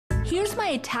Here's my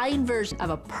Italian version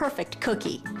of a perfect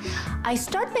cookie. I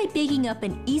start by baking up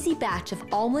an easy batch of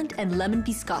almond and lemon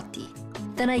biscotti.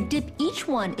 Then I dip each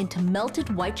one into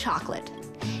melted white chocolate.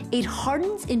 It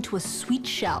hardens into a sweet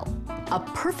shell, a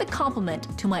perfect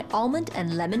complement to my almond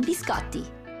and lemon biscotti.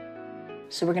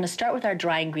 So we're gonna start with our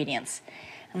dry ingredients.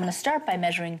 I'm gonna start by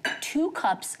measuring 2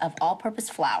 cups of all-purpose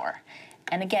flour.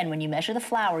 And again, when you measure the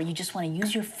flour, you just wanna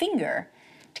use your finger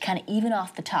to kind of even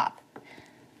off the top.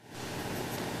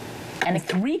 And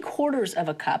 3/4 of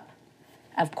a cup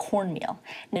of cornmeal.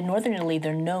 In Northern Italy,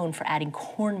 they're known for adding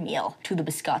cornmeal to the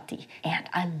biscotti. And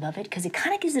I love it because it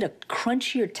kind of gives it a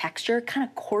crunchier texture, kind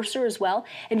of coarser as well.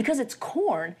 And because it's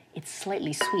corn, it's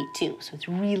slightly sweet too. So it's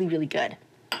really, really good.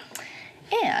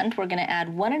 And we're gonna add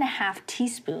 1½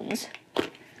 teaspoons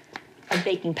of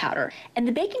baking powder. And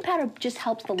the baking powder just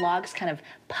helps the logs kind of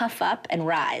puff up and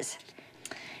rise.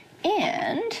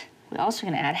 And we're also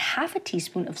gonna add 1/2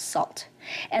 teaspoon of salt.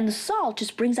 And the salt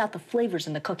just brings out the flavors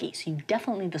in the cookie, so you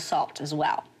definitely need the salt as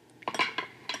well.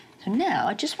 So now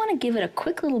I just wanna give it a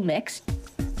quick little mix.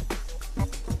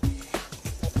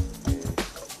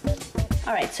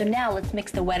 All right, so now let's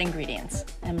mix the wet ingredients.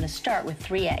 I'm gonna start with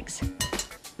 3 eggs.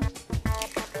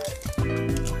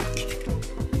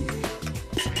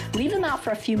 Leave them out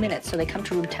for a few minutes so they come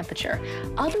to room temperature.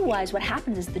 Otherwise, what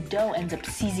happens is the dough ends up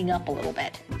seizing up a little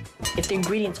bit if the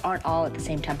ingredients aren't all at the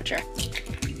same temperature.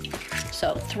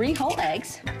 So 3 whole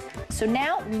eggs. So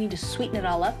now we need to sweeten it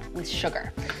all up with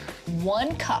sugar.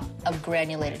 1 cup of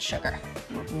granulated sugar,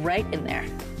 right in there.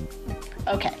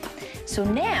 Okay, so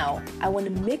now I want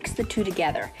to mix the two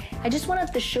together. I just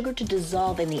want the sugar to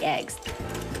dissolve in the eggs.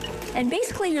 And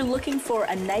basically you're looking for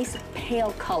a nice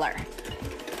pale color.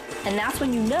 And that's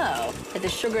when you know that the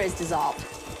sugar is dissolved.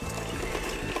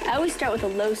 I always start with a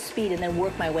low speed and then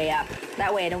work my way up.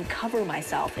 That way I don't cover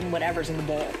myself in whatever's in the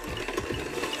bowl.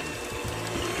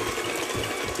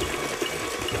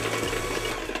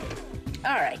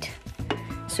 All right,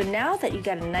 so now that you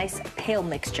got a nice pale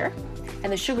mixture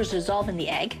and the sugar's dissolved in the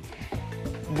egg,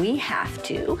 we have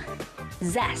to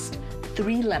zest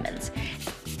 3 lemons.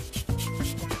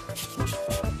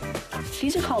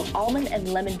 These are called almond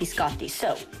and lemon biscotti,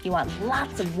 so you want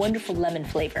lots of wonderful lemon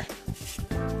flavor.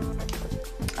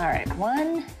 All right,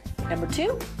 1, number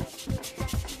 2.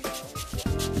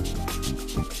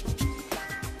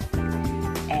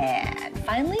 And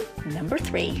finally, number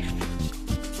 3.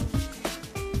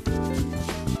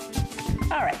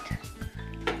 All right,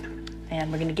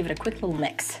 and we're gonna give it a quick little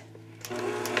mix.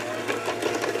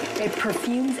 It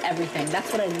perfumes everything.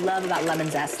 That's what I love about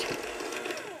lemon zest.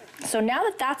 So now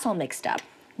that that's all mixed up,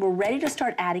 we're ready to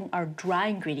start adding our dry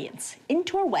ingredients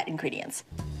into our wet ingredients.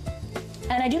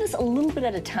 And I do this a little bit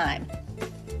at a time.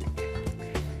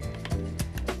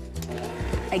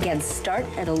 Again, start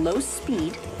at a low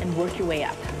speed and work your way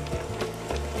up.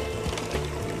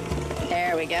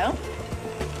 There we go.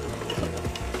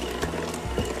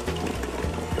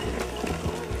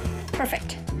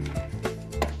 Perfect.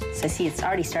 So see, it's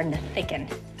already starting to thicken.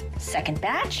 Second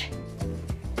batch,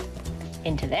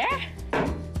 into there.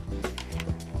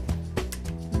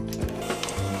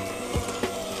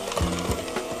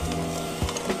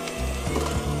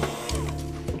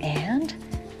 And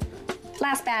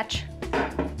last batch.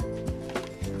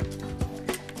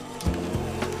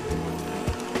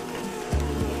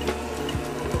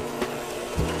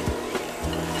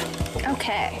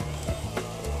 Okay.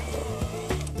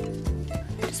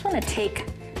 Just want to take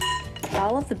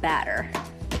all of the batter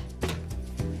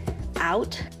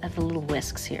out of the little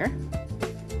whisks here.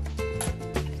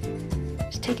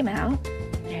 Just take them out.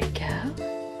 There you go.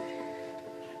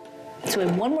 So we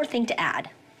have one more thing to add.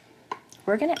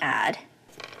 We're gonna add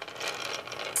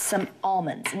some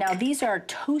almonds. Now these are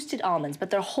toasted almonds, but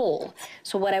they're whole.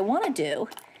 So what I wanna do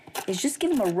is just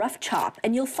give them a rough chop.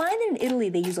 And you'll find that in Italy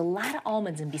they use a lot of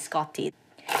almonds in biscotti.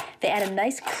 They add a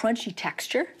nice crunchy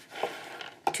texture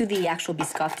to the actual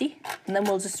biscotti. And then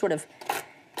we'll just sort of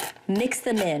mix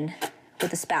them in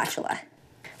with a spatula.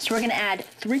 So we're gonna add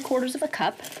 3/4 of a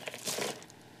cup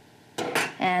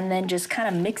and then just kind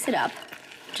of mix it up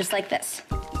just like this.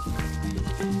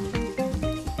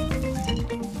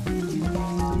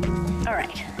 All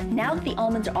right, now that the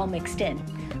almonds are all mixed in,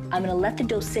 I'm gonna let the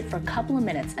dough sit for a couple of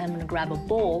minutes and I'm gonna grab a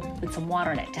bowl with some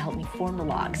water in it to help me form the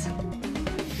logs.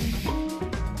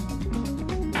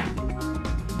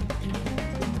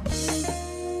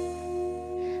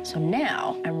 So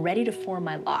now I'm ready to form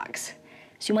my logs.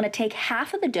 So you wanna take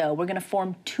half of the dough, we're gonna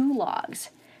form 2 logs.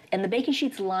 And the baking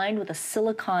sheet's lined with a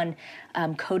silicone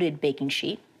coated baking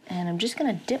sheet. And I'm just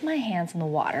gonna dip my hands in the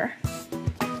water.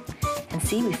 And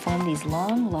see, we form these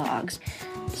long logs.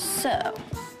 So,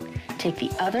 take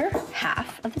the other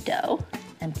half of the dough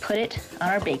and put it on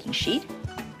our baking sheet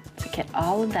to get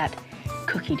all of that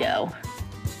cookie dough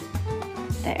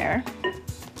there.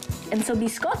 And so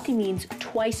biscotti means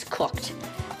twice cooked.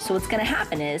 So what's gonna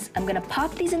happen is I'm gonna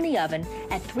pop these in the oven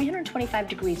at 325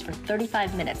 degrees for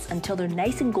 35 minutes until they're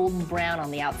nice and golden brown on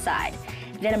the outside.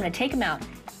 Then I'm gonna take them out,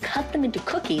 cut them into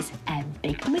cookies, and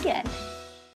bake them again.